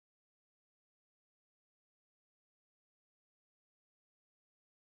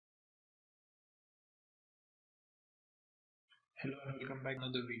Hello and welcome back to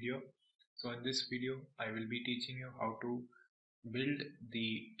another video. So in this video I will be teaching you how to build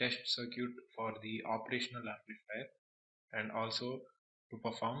the test circuit for the operational amplifier and also to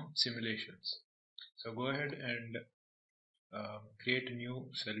perform simulations. So go ahead and create a new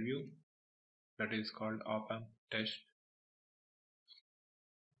cell view that is called Opamp test,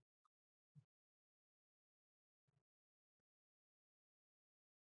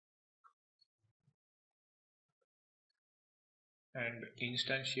 and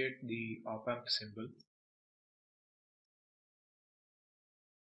instantiate the Opamp symbol.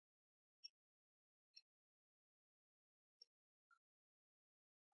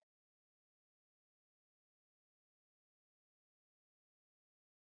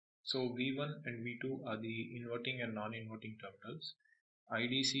 So V1 and V2 are the inverting and non-inverting terminals.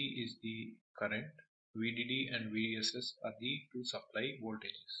 IDC is the current. VDD and VSS are the two supply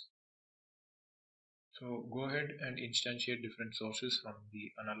voltages. So go ahead and instantiate different sources from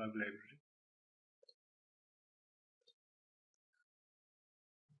the analog library.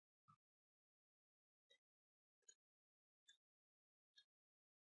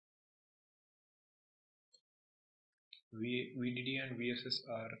 VDD and VSS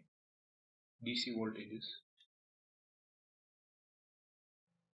are DC voltages.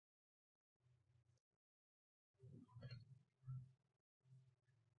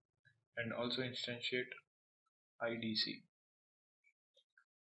 And also instantiate IDC.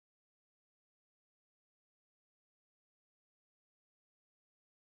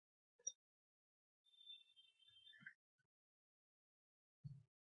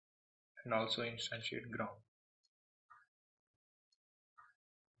 And also instantiate ground.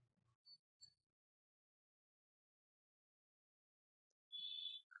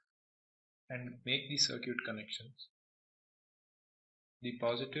 And make the circuit connections. The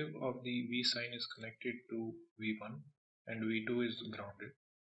positive of the V sign is connected to V1 and V2 is grounded.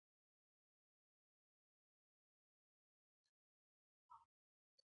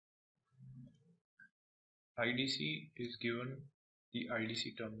 IDC is given the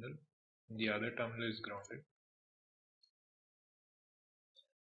IDC terminal, the other terminal is grounded.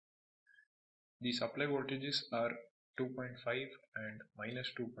 The supply voltages are 2.5 and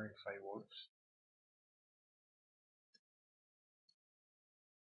minus 2.5 volts.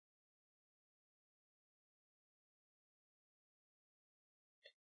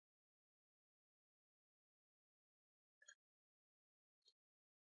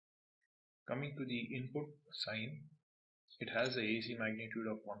 Coming to the input sign, it has a AC magnitude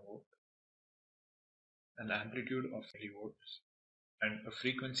of 1 volt, an amplitude of 30 volts, and a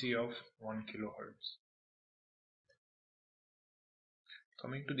frequency of 1 kilohertz.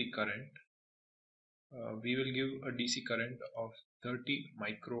 Coming to the current, we will give a DC current of 30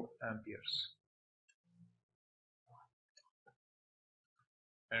 microamperes.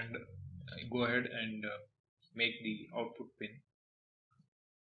 And go ahead and make the output pin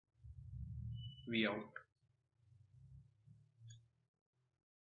V out.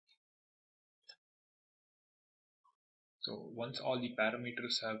 So once all the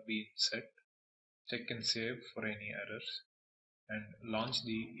parameters have been set, check and save for any errors and launch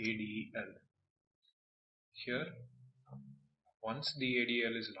the ADL. Here, once the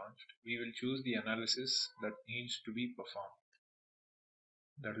ADL is launched, we will choose the analysis that needs to be performed.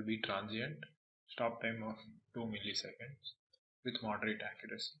 That will be transient, stop time of 2 milliseconds with moderate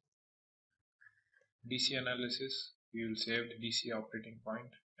accuracy. DC analysis, we will save the DC operating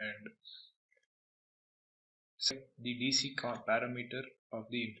point and set the DC parameter of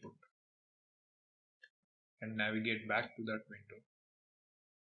the input and navigate back to that window.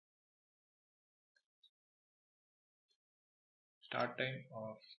 Start time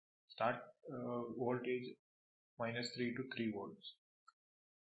of voltage -3 to 3 volts.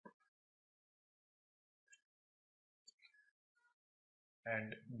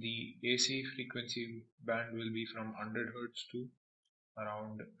 And the AC frequency band will be from 100 Hz to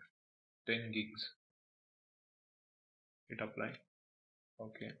around 10 gigs. Hit apply.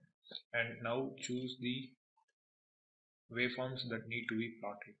 Okay. And now choose the waveforms that need to be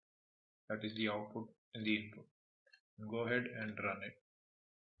plotted. That is the output and the input. Go ahead and run it.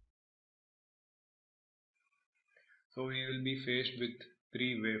 So we will be faced with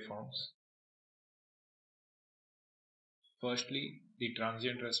 3 waveforms. Firstly, the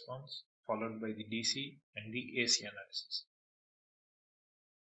transient response, followed by the DC and the AC analysis.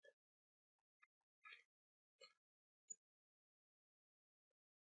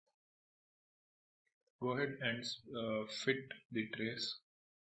 Go ahead and fit the trace.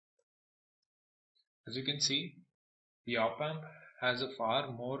 As you can see, the Opamp has a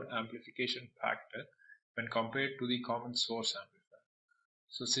far more amplification factor when compared to the common source amplifier.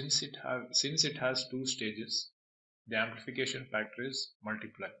 So since it has two stages, the amplification factor is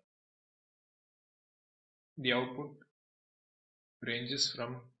multiplied. The output ranges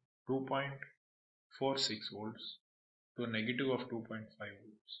from 2.46 volts to a negative of 2.5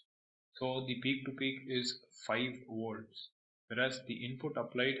 volts. So the peak to peak is 5 volts, whereas the input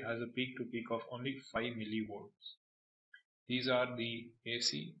applied has a peak to peak of only 5 millivolts. These are the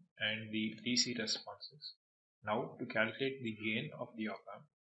AC and the DC responses. Now to calculate the gain of the op-amp,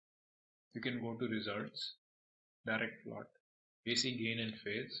 you can go to results, direct plot, AC gain in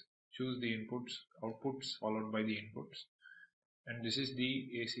phase, choose the outputs followed by the inputs, and this is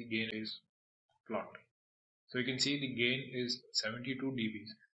the AC gain phase plot. So you can see the gain is 72 dB,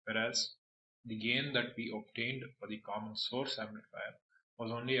 whereas the gain that we obtained for the common source amplifier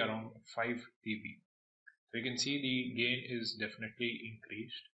was only around 5 dB. So you can see the gain is definitely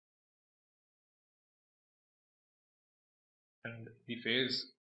increased, and the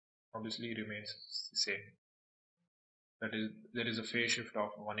phase obviously remains the same. That is, there is a phase shift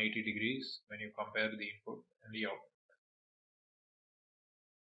of 180 degrees when you compare the input and the output.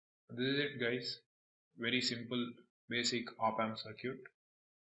 This is it, guys. Very simple basic op-amp circuit,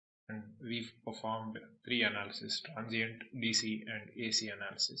 and we've performed 3 analysis: transient, DC and AC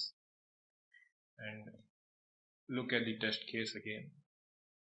analysis. And look at the test case again.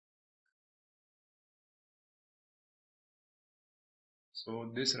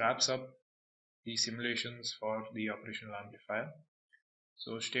 So this wraps up the simulations for the operational amplifier.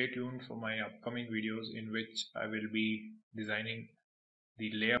 So stay tuned for my upcoming videos in which I will be designing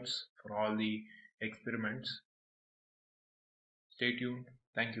the layouts for all the experiments. Stay tuned.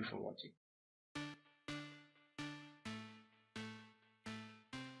 Thank you for watching.